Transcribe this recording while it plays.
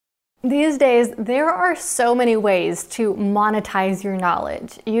These days, there are so many ways to monetize your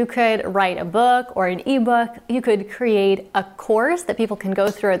knowledge. You could write a book or an ebook, you could create a course that people can go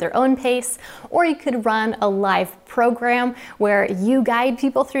through at their own pace, or you could run a live program where you guide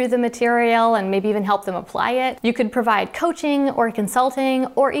people through the material and maybe even help them apply it. You could provide coaching or consulting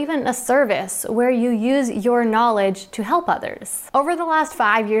or even a service where you use your knowledge to help others. Over the last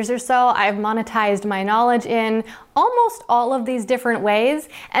 5 years or so, I've monetized my knowledge in almost all of these different ways,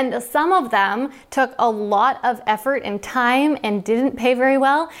 and some of them took a lot of effort and time and didn't pay very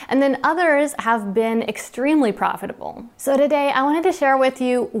well, and then others have been extremely profitable. So today I wanted to share with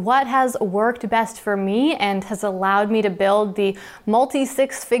you what has worked best for me and has allowed me to build the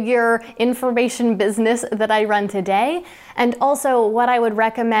multi-six-figure information business that I run today, and also what I would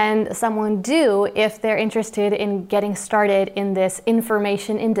recommend someone do if they're interested in getting started in this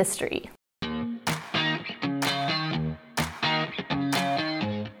information industry.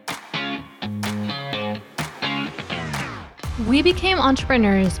 We became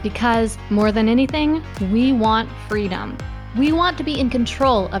entrepreneurs because, more than anything, we want freedom. We want to be in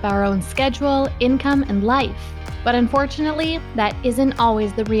control of our own schedule, income, and life. But unfortunately, that isn't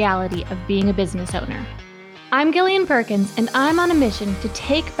always the reality of being a business owner. I'm Gillian Perkins, and I'm on a mission to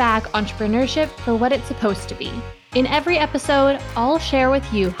take back entrepreneurship for what it's supposed to be. In every episode, I'll share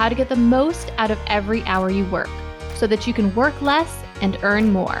with you how to get the most out of every hour you work, so that you can work less and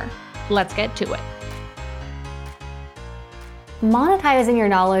earn more. Let's get to it. Monetizing your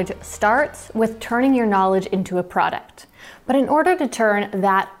knowledge starts with turning your knowledge into a product. But in order to turn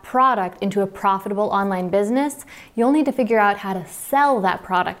that product into a profitable online business, you'll need to figure out how to sell that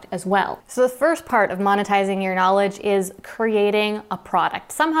product as well. So the first part of monetizing your knowledge is creating a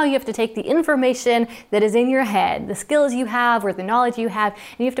product. Somehow you have to take the information that is in your head, the skills you have or the knowledge you have,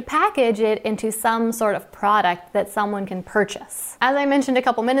 and you have to package it into some sort of product that someone can purchase. As I mentioned a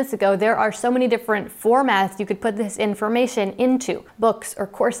couple minutes ago, there are so many different formats you could put this information into: books or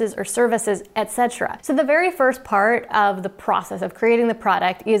courses or services, etc. So the very first part of the process of creating the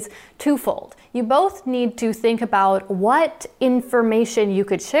product is twofold. You both need to think about what information you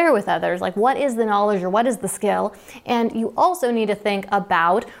could share with others, like what is the knowledge or what is the skill, and you also need to think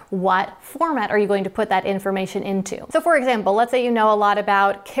about what format are you going to put that information into. So for example, let's say you know a lot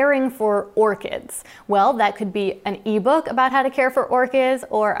about caring for orchids. Well, that could be an ebook about how to care for orchids,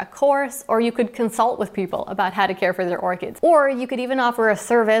 or a course, or you could consult with people about how to care for their orchids. Or you could even offer a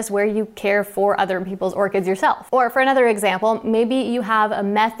service where you care for other people's orchids yourself. Or for another example, maybe you have a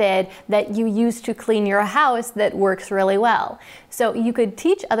method that you use to clean your house that works really well. So you could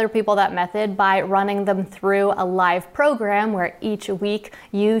teach other people that method by running them through a live program where each week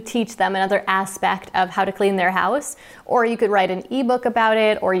you teach them another aspect of how to clean their house. Or you could write an ebook about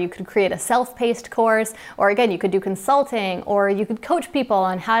it, or you could create a self-paced course, or again, you could do consulting, or you could coach people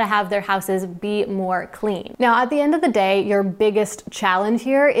on how to have their houses be more clean. Now, at the end of the day, your biggest challenge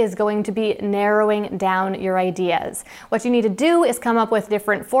here is going to be narrowing down your ideas. What you need to do is come up with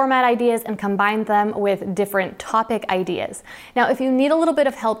different format ideas and combine them with different topic ideas. Now, if you need a little bit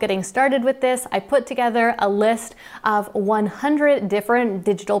of help getting started with this, I put together a list of 100 different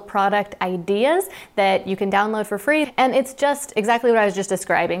digital product ideas that you can download for free. And it's just exactly what I was just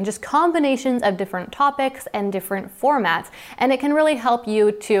describing, just combinations of different topics and different formats. And it can really help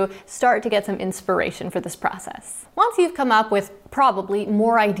you to start to get some inspiration for this process. Once you've come up with probably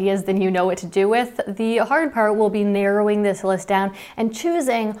more ideas than you know what to do with, the hard part will be narrowing this list down and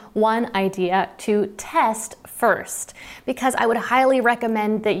choosing one idea to test first, because I would highly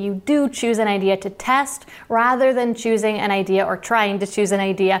recommend that you do choose an idea to test rather than choosing an idea or trying to choose an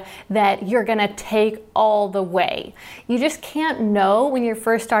idea that you're gonna take all the way. You just can't know when you're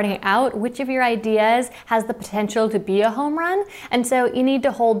first starting out which of your ideas has the potential to be a home run, and so you need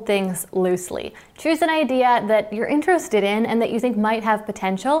to hold things loosely. Choose an idea that you're interested in and that you think might have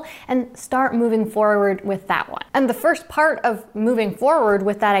potential, and start moving forward with that one. And the first part of moving forward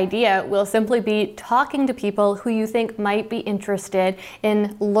with that idea will simply be talking to people who you think might be interested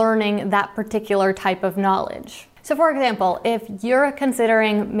in learning that particular type of knowledge. So for example, if you're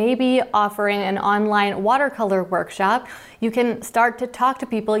considering maybe offering an online watercolor workshop, you can start to talk to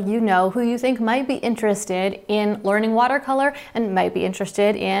people you know who you think might be interested in learning watercolor and might be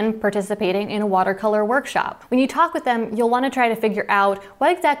interested in participating in a watercolor workshop. When you talk with them, you'll want to try to figure out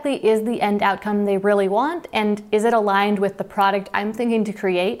what exactly is the end outcome they really want, and is it aligned with the product I'm thinking to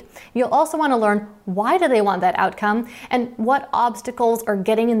create. You'll also want to learn why do they want that outcome and what obstacles are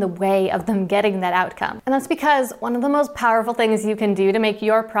getting in the way of them getting that outcome. And that's because one of the most powerful things you can do to make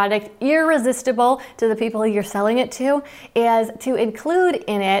your product irresistible to the people you're selling it to is to include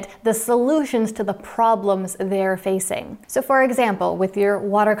in it the solutions to the problems they're facing. So for example, with your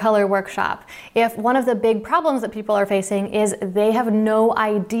watercolor workshop, if one of the big problems that people are facing is they have no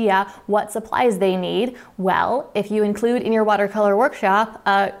idea what supplies they need, well, if you include in your watercolor workshop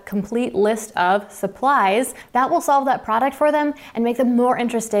a complete list of supplies, that will solve that product for them and make them more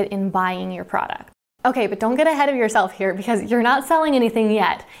interested in buying your product. Okay, but don't get ahead of yourself here because you're not selling anything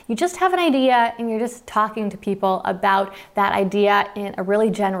yet. You just have an idea and you're just talking to people about that idea in a really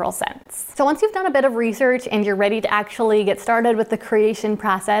general sense. So once you've done a bit of research and you're ready to actually get started with the creation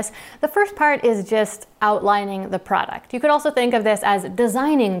process, the first part is just outlining the product. You could also think of this as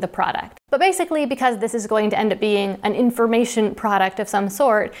designing the product. But basically, because this is going to end up being an information product of some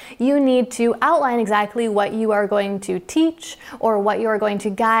sort, you need to outline exactly what you are going to teach or what you are going to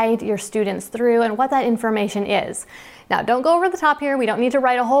guide your students through and what that information is. Now, don't go over the top here. We don't need to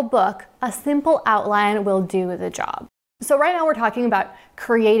write a whole book. A simple outline will do the job. So right now we're talking about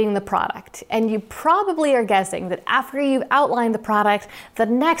creating the product, and you probably are guessing that after you've outlined the product, the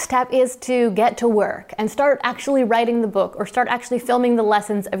next step is to get to work and start actually writing the book or start actually filming the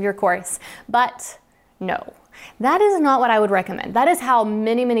lessons of your course. But no, that is not what I would recommend. That is how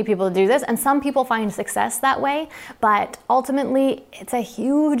many people do this, and some people find success that way, but ultimately it's a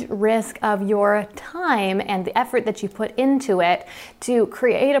huge risk of your time and the effort that you put into it to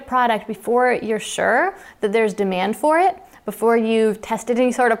create a product before you're sure that there's demand for it, before you've tested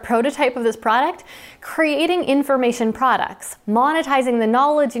any sort of prototype of this product. Creating information products, monetizing the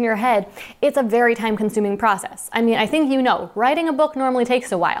knowledge in your head, it's a very time-consuming process. I mean, I think you know, writing a book normally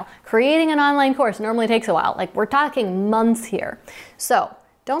takes a while. Creating an online course normally takes a while. Like, we're talking months here. So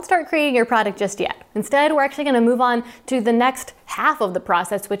don't start creating your product just yet. Instead, we're actually going to move on to the next half of the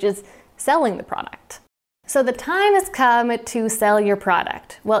process, which is selling the product. So the time has come to sell your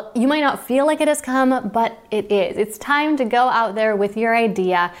product. Well, you might not feel like it has come, but it is. It's time to go out there with your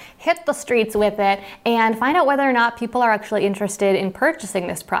idea, hit the streets with it, and find out whether or not people are actually interested in purchasing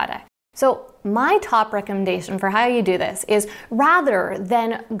this product. So my top recommendation for how you do this is, rather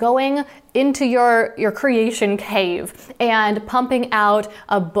than going into your creation cave and pumping out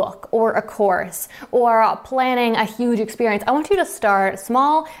a book or a course or planning a huge experience, I want you to start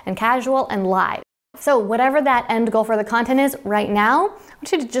small and casual and live. So whatever that end goal for the content is right now, I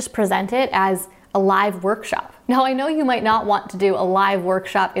want you to just present it as a live workshop. Now, I know you might not want to do a live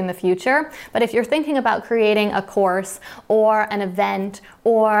workshop in the future, but if you're thinking about creating a course or an event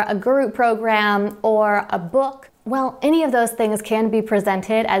or a group program or a book, well, any of those things can be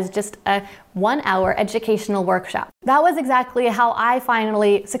presented as just a 1-hour educational workshop. That was exactly how I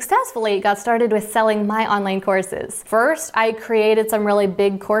finally successfully got started with selling my online courses. First, I created some really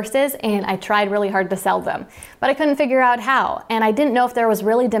big courses and I tried really hard to sell them, but I couldn't figure out how, and I didn't know if there was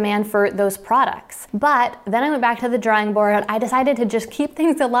really demand for those products. But then I went back to the drawing board. I decided to just keep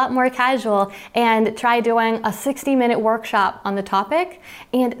things a lot more casual and try doing a 60-minute workshop on the topic,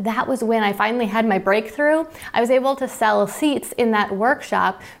 and that was when I finally had my breakthrough. I was able to sell seats in that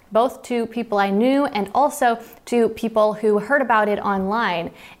workshop, both to people I knew and also to people who heard about it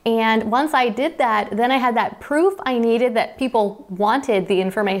online. And once I did that, then I had that proof I needed that people wanted the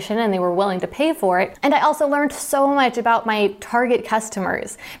information and they were willing to pay for it. And I also learned so much about my target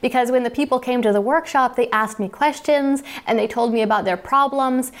customers, because when the people came to the workshop, they asked me questions and they told me about their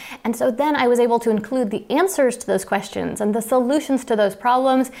problems. And so then I was able to include the answers to those questions and the solutions to those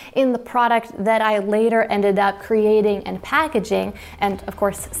problems in the product that I later ended up creating and packaging, and of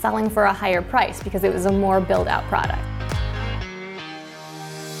course selling for a higher price because it was a more built out product.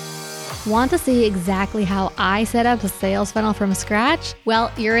 Want to see exactly how I set up a sales funnel from scratch?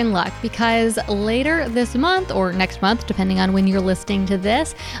 Well, you're in luck, because later this month or next month, depending on when you're listening to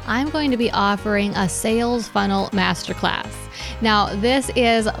this, I'm going to be offering a sales funnel masterclass. Now, this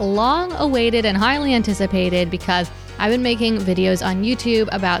is long awaited and highly anticipated because I've been making videos on YouTube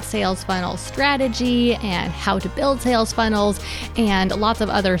about sales funnel strategy and how to build sales funnels and lots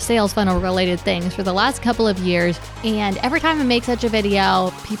of other sales funnel related things for the last couple of years. And every time I make such a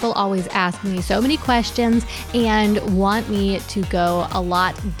video, people always ask me so many questions and want me to go a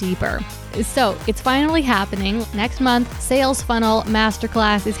lot deeper. So it's finally happening. Next month, Sales Funnel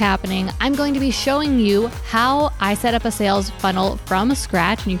Masterclass is happening. I'm going to be showing you how I set up a sales funnel from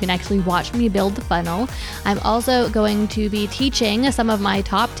scratch, and you can actually watch me build the funnel. I'm also going to be teaching some of my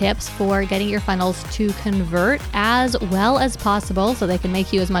top tips for getting your funnels to convert as well as possible so they can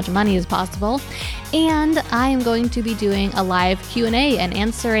make you as much money as possible. And I am going to be doing a live Q&A and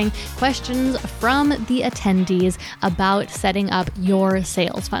answering questions from the attendees about setting up your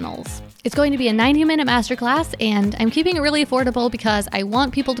sales funnels. It's going to be a 90-minute masterclass, and I'm keeping it really affordable because I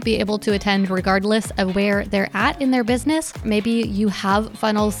want people to be able to attend regardless of where they're at in their business. Maybe you have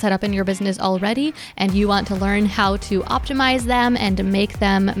funnels set up in your business already and you want to learn how to optimize them and make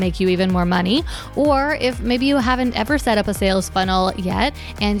them make you even more money. Or if maybe you haven't ever set up a sales funnel yet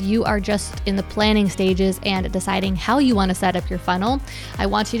and you are just in the planning stages and deciding how you want to set up your funnel, I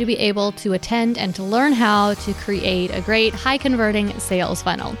want you to be able to attend and to learn how to create a great high-converting sales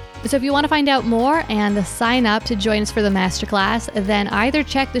funnel. So if you want to find out more and sign up to join us for the masterclass, then either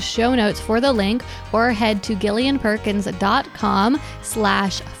check the show notes for the link or head to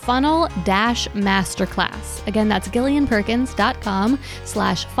gillianperkins.com/funnel-masterclass. Again, that's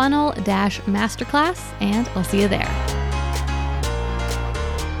gillianperkins.com/funnel-masterclass, and I'll see you there.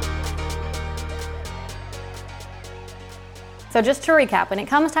 So just to recap, when it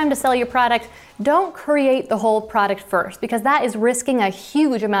comes time to sell your product, don't create the whole product first, because that is risking a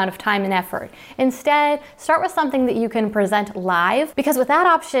huge amount of time and effort. Instead, start with something that you can present live, because with that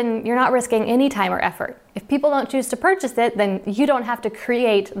option, you're not risking any time or effort. If people don't choose to purchase it, then you don't have to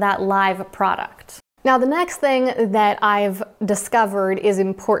create that live product. Now, the next thing that I've discovered is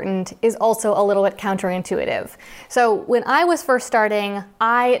important is also a little bit counterintuitive. So when I was first starting,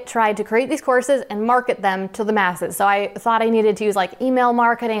 I tried to create these courses and market them to the masses. So I thought I needed to use like email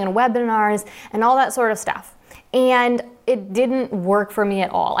marketing and webinars and all that sort of stuff. And it didn't work for me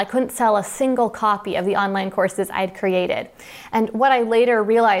at all. I couldn't sell a single copy of the online courses I'd created. And what I later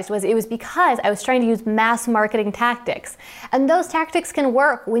realized was it was because I was trying to use mass marketing tactics. And those tactics can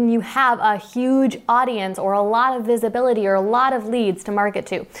work when you have a huge audience or a lot of visibility or a lot of leads to market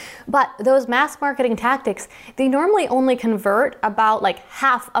to. But those mass marketing tactics, they normally only convert about like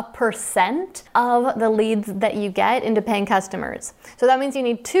 0.5% of the leads that you get into paying customers. So that means you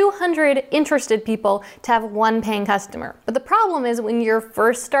need 200 interested people to have one paying customer. But the problem is when you're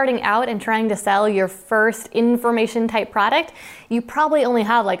first starting out and trying to sell your first information type product, you probably only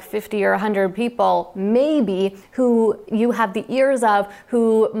have like 50 or 100 people, maybe, who you have the ears of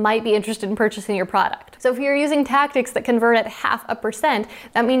who might be interested in purchasing your product. So if you're using tactics that convert at 0.5%,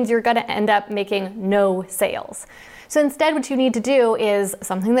 that means you're going to end up making no sales. So instead, what you need to do is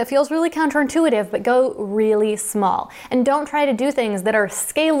something that feels really counterintuitive, but go really small. And don't try to do things that are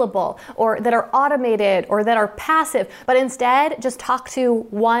scalable or that are automated or that are passive, but instead just talk to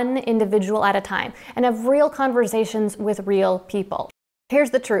one individual at a time and have real conversations with real people. Here's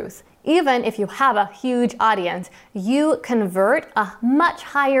the truth. Even if you have a huge audience, you convert a much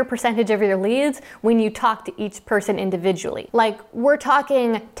higher percentage of your leads when you talk to each person individually. Like, we're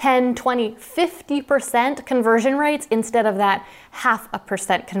talking 10, 20, 50% conversion rates instead of that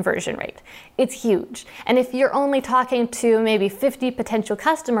 0.5% conversion rate. It's huge. And if you're only talking to maybe 50 potential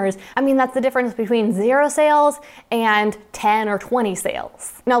customers, I mean, that's the difference between 0 sales and 10 or 20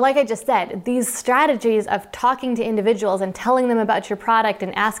 sales. Now, like I just said, these strategies of talking to individuals and telling them about your product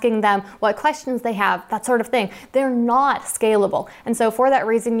and asking them what questions they have, that sort of thing, they're not scalable. And so for that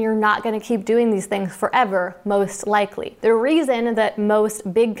reason, you're not going to keep doing these things forever, most likely. The reason that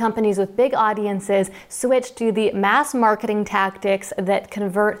most big companies with big audiences switch to the mass marketing tactics that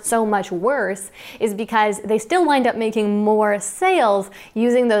convert so much worse is because they still wind up making more sales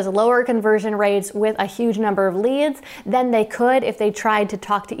using those lower conversion rates with a huge number of leads than they could if they tried to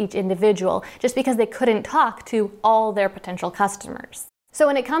talk to each individual, just because they couldn't talk to all their potential customers. So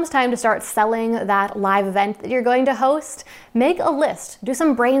when it comes time to start selling that live event that you're going to host, make a list, do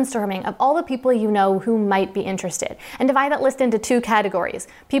some brainstorming of all the people you know who might be interested, and divide that list into 2 categories: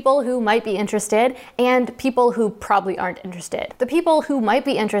 people who might be interested and people who probably aren't interested. The people who might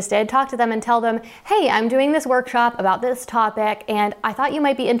be interested, talk to them and tell them, hey, I'm doing this workshop about this topic and I thought you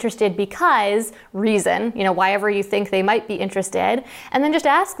might be interested because reason, why ever you think they might be interested, and then just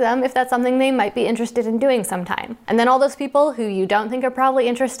ask them if that's something they might be interested in doing sometime. And then all those people who you don't think are probably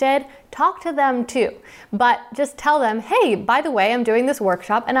interested, talk to them too. But just tell them, hey, by the way, I'm doing this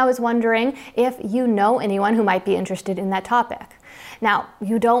workshop and I was wondering if you know anyone who might be interested in that topic. Now,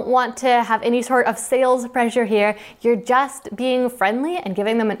 you don't want to have any sort of sales pressure here. You're just being friendly and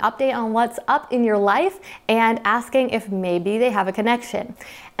giving them an update on what's up in your life and asking if maybe they have a connection.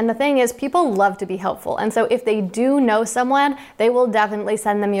 And the thing is, people love to be helpful. And so if they do know someone, they will definitely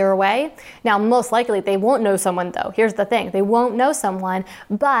send them your way. Now, most likely they won't know someone though. Here's the thing, they won't know someone,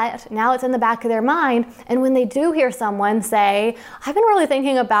 but now it's in the back of their mind. And when they do hear someone say, I've been really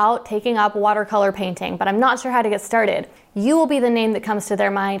thinking about taking up watercolor painting, but I'm not sure how to get started, you will be the name that comes to their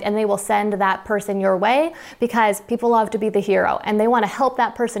mind, and they will send that person your way, because people love to be the hero and they want to help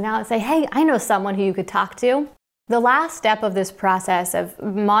that person out and say, hey, I know someone who you could talk to. The last step of this process of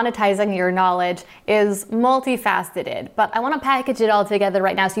monetizing your knowledge is multifaceted, but I want to package it all together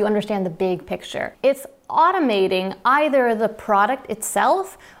right now so you understand the big picture. It's automating either the product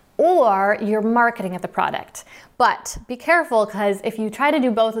itself or your marketing of the product. But be careful, because if you try to do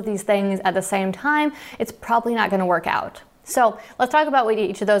both of these things at the same time, it's probably not going to work out. So let's talk about what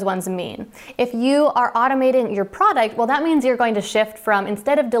each of those ones mean. If you are automating your product, well, that means you're going to shift from,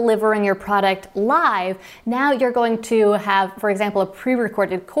 instead of delivering your product live, now you're going to have, for example, a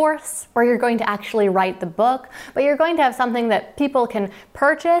pre-recorded course, or you're going to actually write the book, but you're going to have something that people can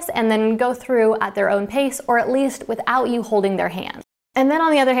purchase and then go through at their own pace, or at least without you holding their hand. And then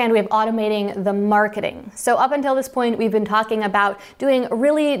on the other hand, we have automating the marketing. So up until this point, we've been talking about doing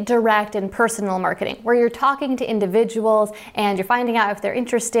really direct and personal marketing, where you're talking to individuals and you're finding out if they're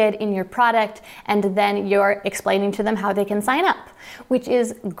interested in your product, and then you're explaining to them how they can sign up, which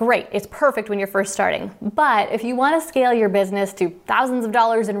is great. It's perfect when you're first starting. But if you want to scale your business to thousands of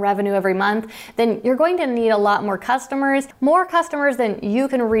dollars in revenue every month, then you're going to need a lot more customers than you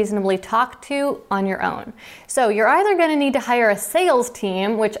can reasonably talk to on your own. So you're either going to need to hire a sales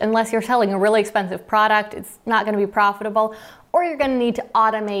team, which, unless you're selling a really expensive product, it's not going to be profitable, or you're going to need to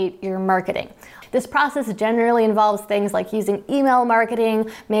automate your marketing. This process generally involves things like using email marketing,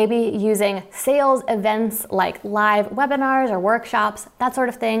 maybe using sales events like live webinars or workshops, that sort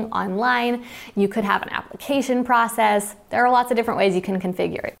of thing online. You could have an application process. There are lots of different ways you can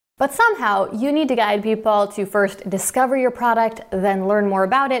configure it. But somehow you need to guide people to first discover your product, then learn more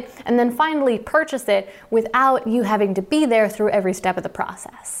about it, and then finally purchase it without you having to be there through every step of the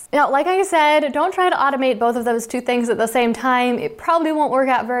process. Now, like I said, don't try to automate both of those two things at the same time. It probably won't work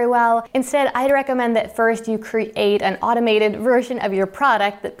out very well. Instead, I'd recommend that first you create an automated version of your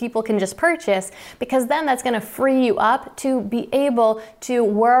product that people can just purchase, because then that's going to free you up to be able to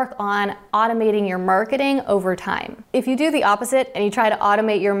work on automating your marketing over time. If you do the opposite and you try to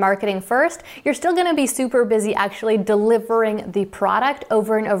automate your marketing first, you're still going to be super busy actually delivering the product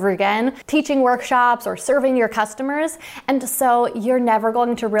over and over again, teaching workshops or serving your customers, and so you're never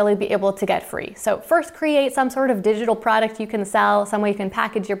going to really be able to get free. So first create some sort of digital product you can sell, some way you can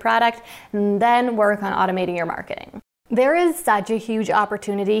package your product, and then work on automating your marketing. There is such a huge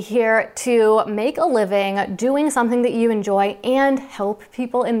opportunity here to make a living doing something that you enjoy and help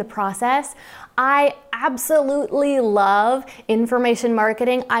people in the process. I absolutely love information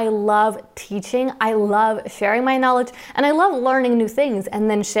marketing. I love teaching. I love sharing my knowledge, and I love learning new things and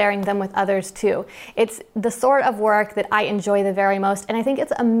then sharing them with others too. It's the sort of work that I enjoy the very most, and I think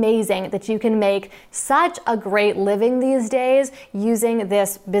it's amazing that you can make such a great living these days using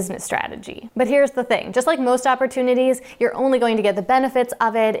this business strategy. But here's the thing, just like most opportunities, you're only going to get the benefits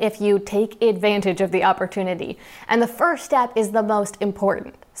of it if you take advantage of the opportunity. And the first step is the most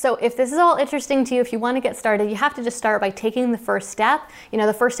important. So if this is all interesting to you, if you want to get started, you have to just start by taking the first step.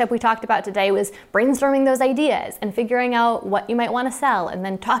 The first step we talked about today was brainstorming those ideas and figuring out what you might want to sell, and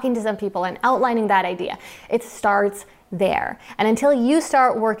then talking to some people and outlining that idea. It starts there. And until you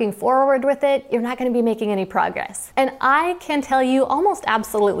start working forward with it, you're not going to be making any progress. And I can tell you almost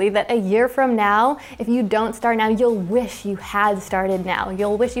absolutely that a year from now, if you don't start now, you'll wish you had started now.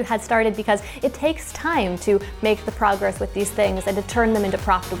 You'll wish you had started, because it takes time to make the progress with these things and to turn them into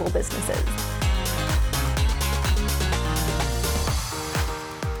profitable businesses.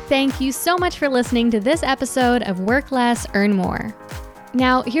 Thank you so much for listening to this episode of Work Less, Earn More.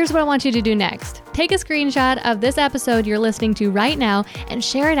 Now, here's what I want you to do next. Take a screenshot of this episode you're listening to right now and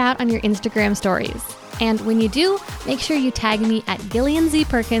share it out on your Instagram stories. And when you do, make sure you tag me at Gillian Z.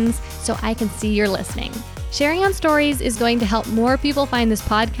 Perkins so I can see you're listening. Sharing on stories is going to help more people find this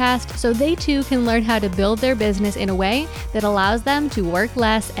podcast so they too can learn how to build their business in a way that allows them to work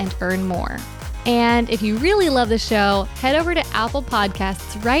less and earn more. And if you really love the show, head over to Apple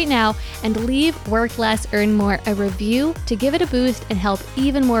Podcasts right now and leave Work Less, Earn More a review to give it a boost and help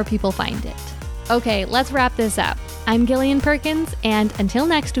even more people find it. Okay, let's wrap this up. I'm Gillian Perkins, and until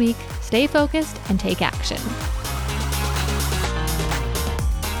next week, stay focused and take action.